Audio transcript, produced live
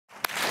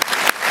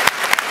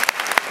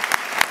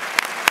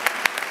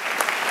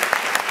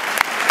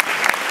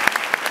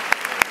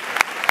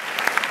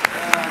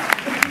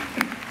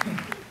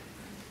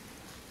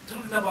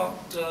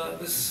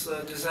this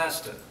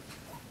disaster.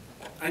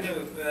 I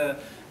know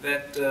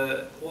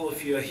that all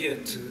of you are here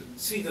to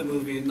see the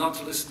movie and not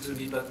to listen to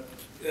me, but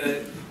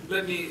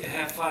let me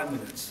have 5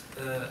 minutes.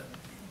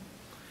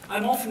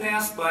 I'm often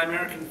asked by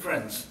American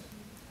friends,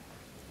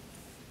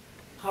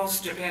 how's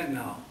Japan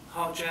now?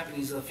 How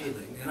Japanese are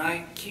feeling? And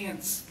I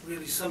can't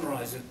really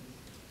summarize it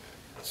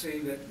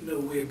saying that, no,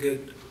 we're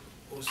good,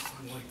 or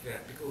something like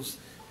that, because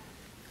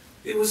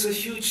it was a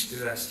huge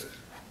disaster.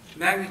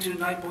 Magnitude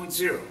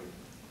 9.0,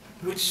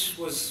 which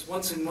was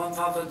once in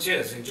 1,000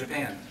 years in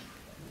Japan.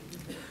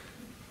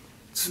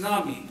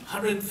 Tsunami,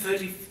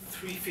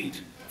 133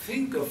 feet.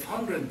 Think of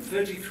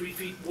 133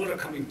 feet water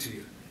coming to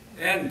you,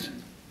 and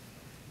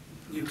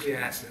nuclear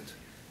accident.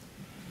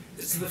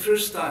 It's the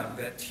first time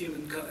that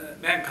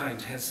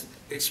mankind has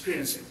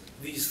experienced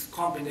these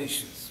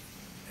combinations.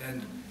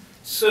 And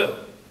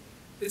so,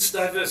 it's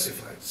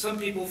diversified. Some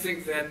people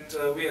think that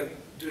we are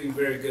doing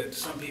very good.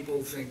 Some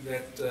people think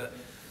that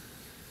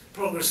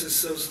progress is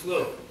so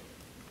slow.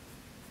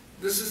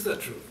 This is the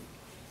truth.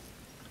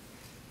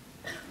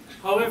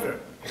 However,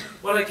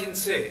 what I can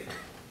say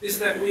is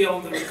that we are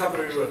on the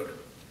recovery road.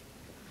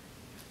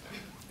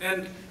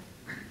 And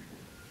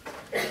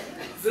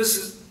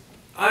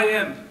I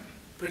am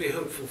pretty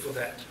hopeful for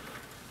that.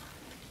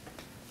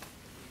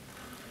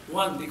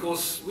 One,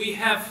 because we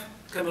have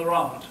come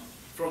around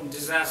from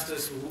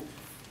disasters,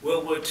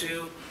 World War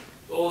II,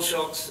 oil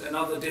shocks, and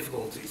other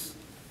difficulties.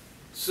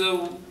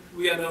 So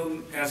we are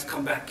known as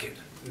comeback kid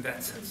in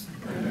that sense.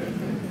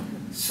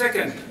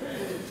 Second,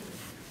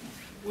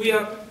 we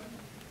are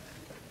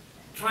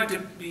trying to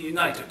be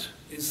united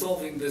in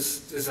solving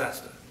this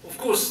disaster. Of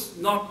course,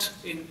 not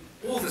in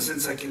all the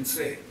sense I can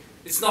say.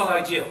 It's not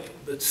ideal,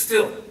 but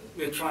still,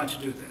 we're trying to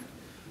do that.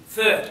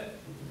 Third,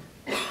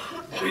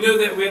 we know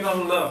that we're not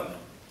alone.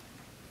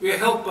 We are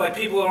helped by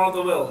people around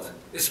the world,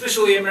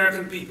 especially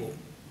American people.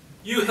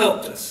 You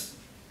helped us.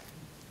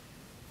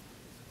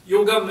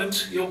 Your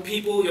government, your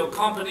people, your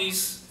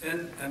companies,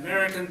 and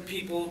American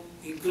people,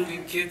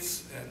 including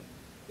kids and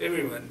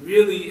everyone,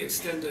 really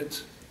extended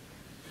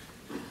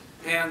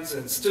hands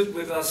and stood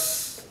with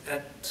us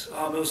at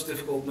our most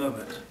difficult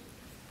moment.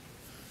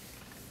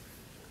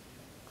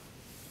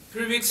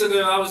 3 weeks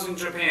ago, I was in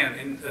Japan,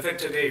 in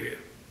affected area.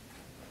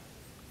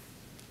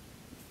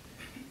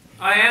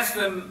 I asked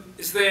them,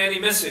 is there any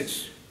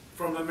message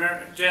from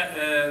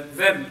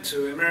them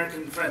to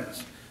American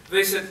friends?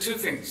 They said two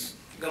things,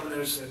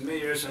 governors and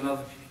mayors and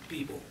other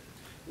people.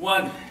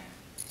 One,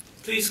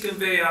 please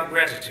convey our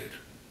gratitude.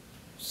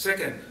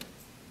 Second,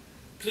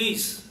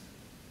 please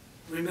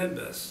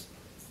remember us.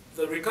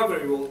 The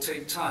recovery will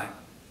take time.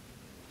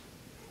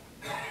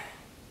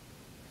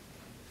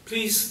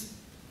 Please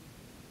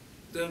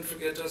don't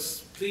forget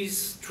us.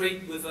 Please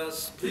trade with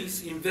us.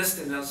 Please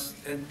invest in us.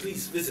 And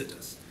please visit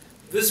us.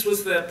 This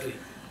was their plea.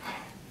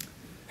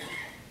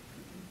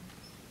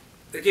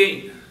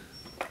 Again,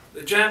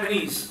 the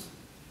Japanese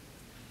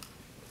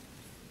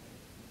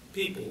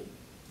people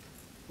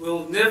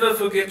will never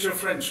forget your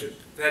friendship,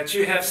 that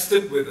you have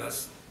stood with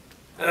us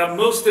at our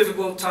most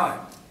difficult time.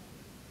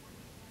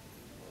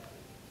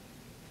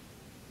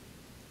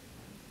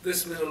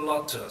 This meant a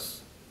lot to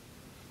us.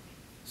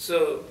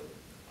 So,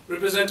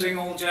 representing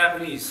all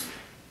Japanese,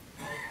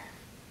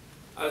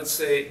 I would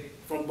say,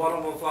 from the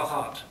bottom of our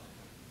heart,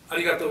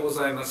 arigatou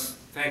gozaimasu.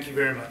 Thank you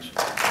very much.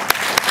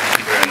 Thank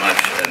you very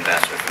much,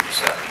 Ambassador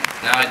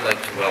Fujisaki. Now I'd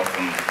like to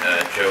welcome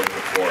Joe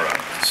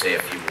Krakora to say a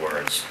few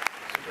words.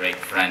 He's a great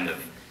friend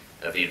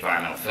of the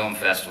Environmental Film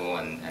Festival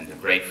and a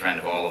great friend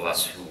of all of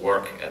us who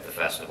work at the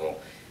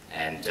festival.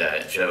 And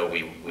Joe,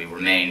 we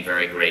remain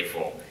very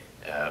grateful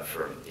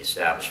for the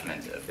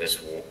establishment of this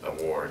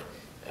award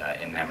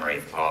in memory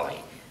of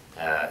Polly.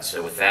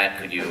 So with that,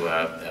 could you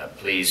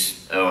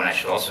please, oh, and I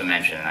should also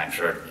mention, and I'm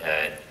sure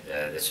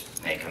this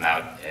may come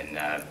out in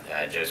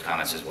Joe's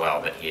comments as well,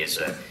 but he is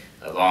a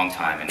long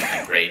time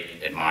and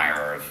great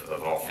admirer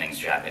of all things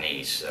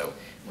Japanese. So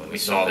when we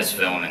saw this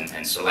film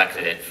and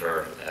selected it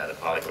for the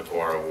Polly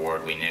Krakora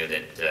Award, we knew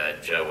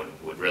that Joe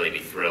would really be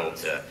thrilled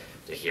to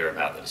hear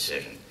about the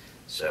decision.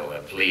 So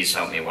please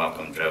help me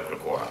welcome Joe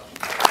Krakora.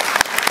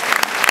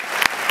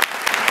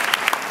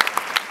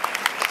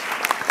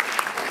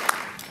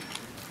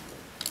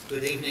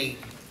 Good evening,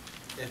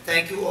 and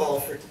thank you all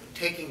for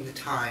taking the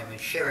time and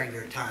sharing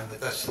your time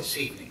with us this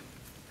evening.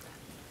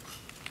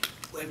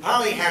 When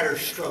Polly had her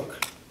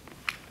stroke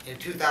in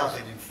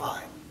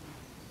 2005,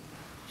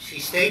 she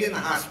stayed in the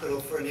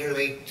hospital for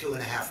nearly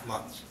 2.5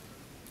 months.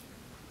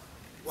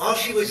 While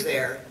she was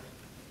there,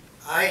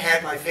 I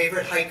had my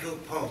favorite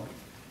haiku poem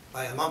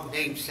by a monk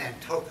named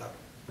Santoka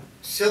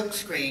silk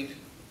screened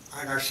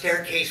on our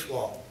staircase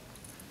wall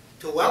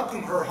to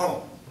welcome her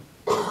home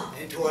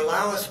and to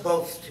allow us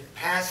both to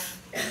pass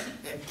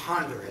and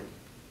ponder it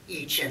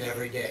each and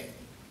every day.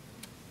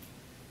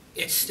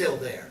 It's still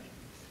there.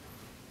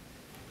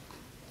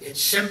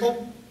 It's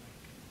simple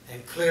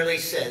and clearly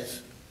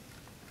says,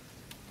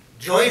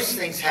 joyous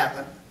things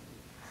happen,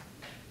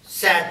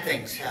 sad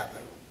things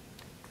happen,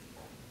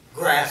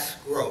 grass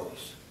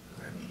grows.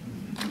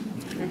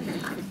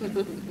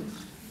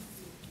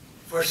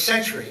 For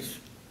centuries,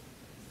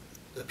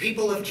 the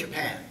people of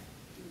Japan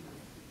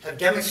have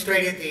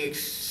demonstrated the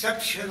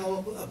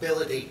exceptional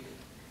ability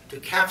to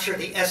capture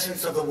the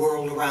essence of the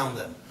world around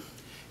them,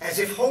 as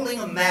if holding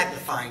a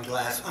magnifying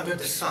glass under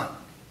the sun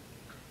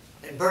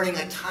and burning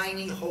a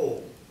tiny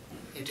hole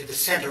into the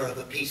center of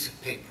a piece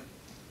of paper,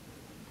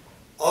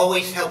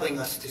 always helping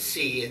us to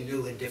see in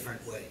new and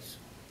different ways.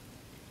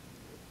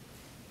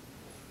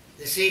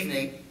 This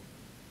evening,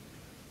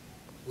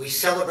 we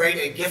celebrate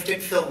a gifted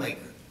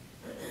filmmaker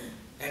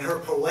and her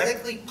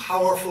poetically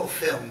powerful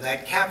film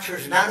that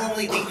captures not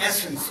only the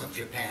essence of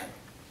Japan,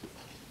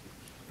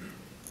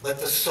 but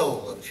the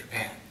soul of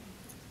Japan.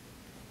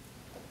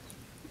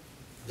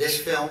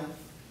 This film,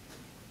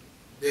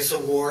 this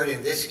award,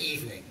 and this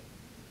evening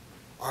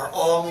are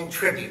all in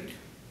tribute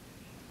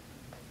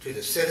to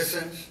the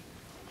citizens,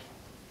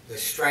 the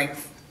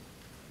strength,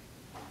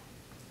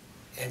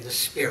 and the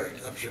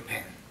spirit of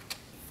Japan.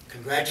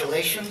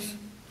 Congratulations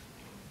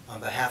on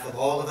behalf of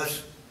all of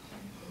us,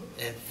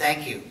 and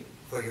thank you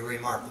for your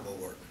remarkable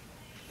work.